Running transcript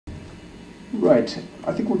Right.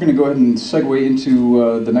 I think we're going to go ahead and segue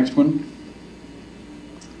into the next one.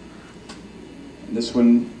 This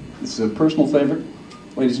one, this is a personal favorite.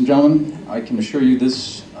 Ladies and gentlemen, I can assure you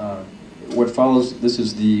this, what follows, this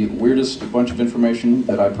is the weirdest bunch of information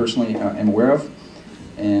that I personally am aware of.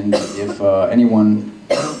 And if anyone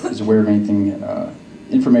is aware of anything,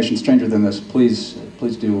 information stranger than this, please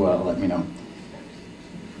do let me know.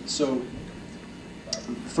 So,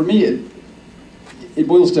 for me, it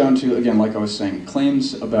boils down to, again, like I was saying,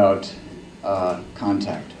 claims about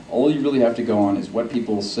contact. All you really have to go on is what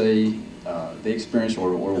people say they experienced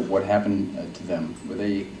or what happened to them, where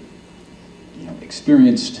they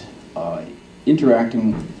experienced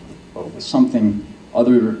interacting with something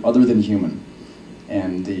other than human.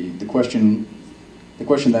 And the question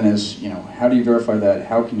then is, how do you verify that?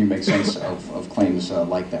 How can you make sense of claims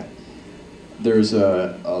like that? There's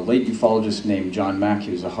a late ufologist named John Mack.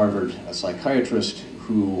 He was a Harvard psychiatrist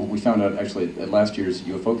who we found out actually at last year's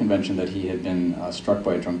UFO convention that he had been struck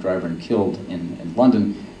by a drunk driver and killed in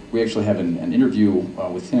London. We actually have an interview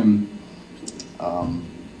with him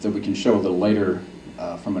that we can show a little later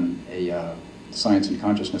from a Science and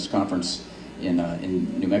Consciousness conference in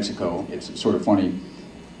New Mexico. It's sort of funny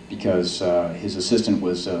because his assistant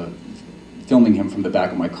was filming him from the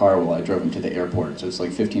back of my car while I drove him to the airport. So it's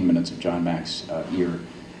like 15 minutes of John Mack's ear.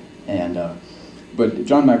 But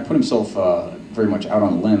John Mack put himself very much out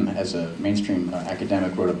on a limb as a mainstream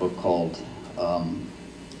academic, wrote a book called, I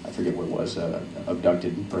forget what it was,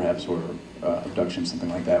 Abducted perhaps, or Abduction, something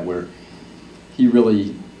like that, where he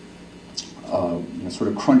really sort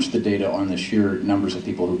of crunched the data on the sheer numbers of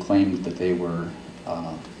people who claimed that they were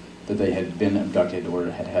that they had been abducted or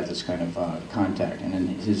had had this kind of contact. And in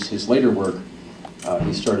his later work,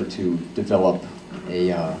 he started to develop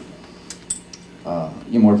a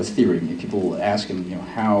more of a theory. People ask him,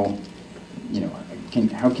 how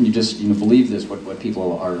can you just believe this? What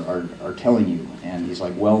people are telling you? And he's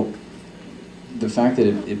like, well, the fact that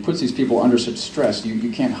it puts these people under such stress,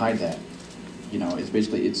 you can't hide that. It's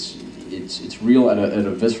basically it's real at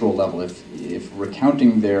a visceral level. If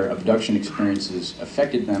recounting their abduction experiences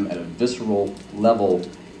affected them at a visceral level,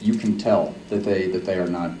 you can tell that they are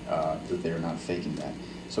not faking that.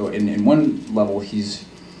 So in one level, he's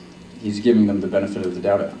giving them the benefit of the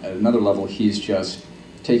doubt. At another level, he's just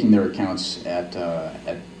taking their accounts at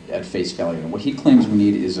face value. And what he claims we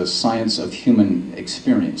need is a science of human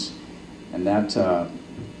experience, and that's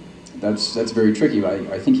very tricky.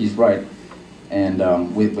 I think he's right. And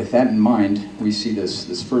with that in mind, we see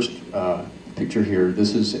this first picture here.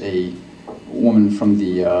 This is a woman from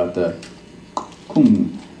the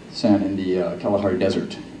Kum San in the Kalahari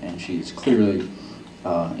Desert, and she's clearly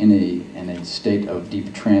in a state of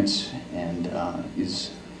deep trance, and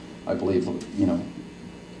is, I believe,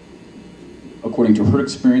 according to her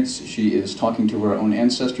experience, she is talking to her own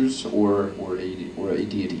ancestors or a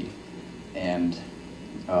deity, and.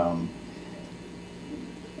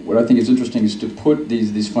 What I think is interesting is to put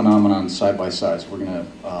these phenomena side by side. So we're gonna,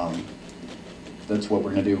 that's what we're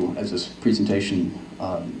gonna do as this presentation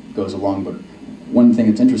goes along. But one thing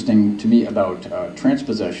that's interesting to me about trance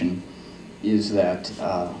possession is that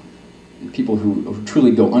people who truly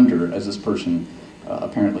go under, as this person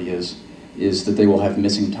apparently is that they will have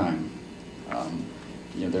missing time.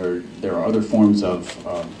 There are other forms of,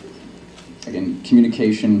 again,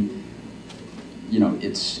 communication.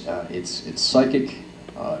 It's psychic.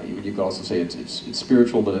 You could also say it's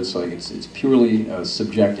spiritual, but it's purely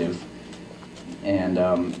subjective, and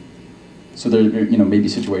so there may be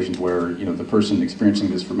situations where the person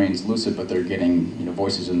experiencing this remains lucid, but they're getting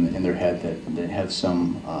voices in their head that have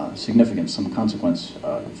some significance, some consequence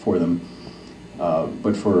for them.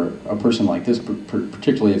 But for a person like this,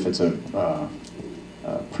 particularly if it's a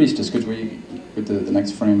priestess, could we get the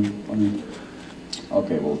next frame?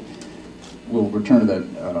 Okay, we'll return to that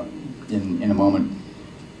in a moment.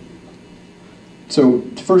 So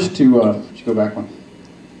first, to go back one,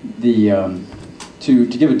 to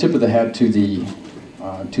give a tip of the hat to the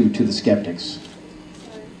skeptics.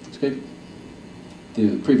 Okay.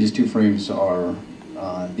 The previous two frames are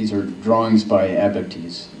these are drawings by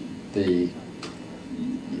abductees.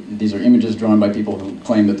 These are images drawn by people who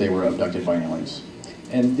claim that they were abducted by aliens.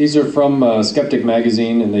 And these are from Skeptic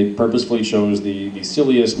magazine, and they purposefully chose the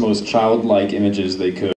silliest, most childlike images they could.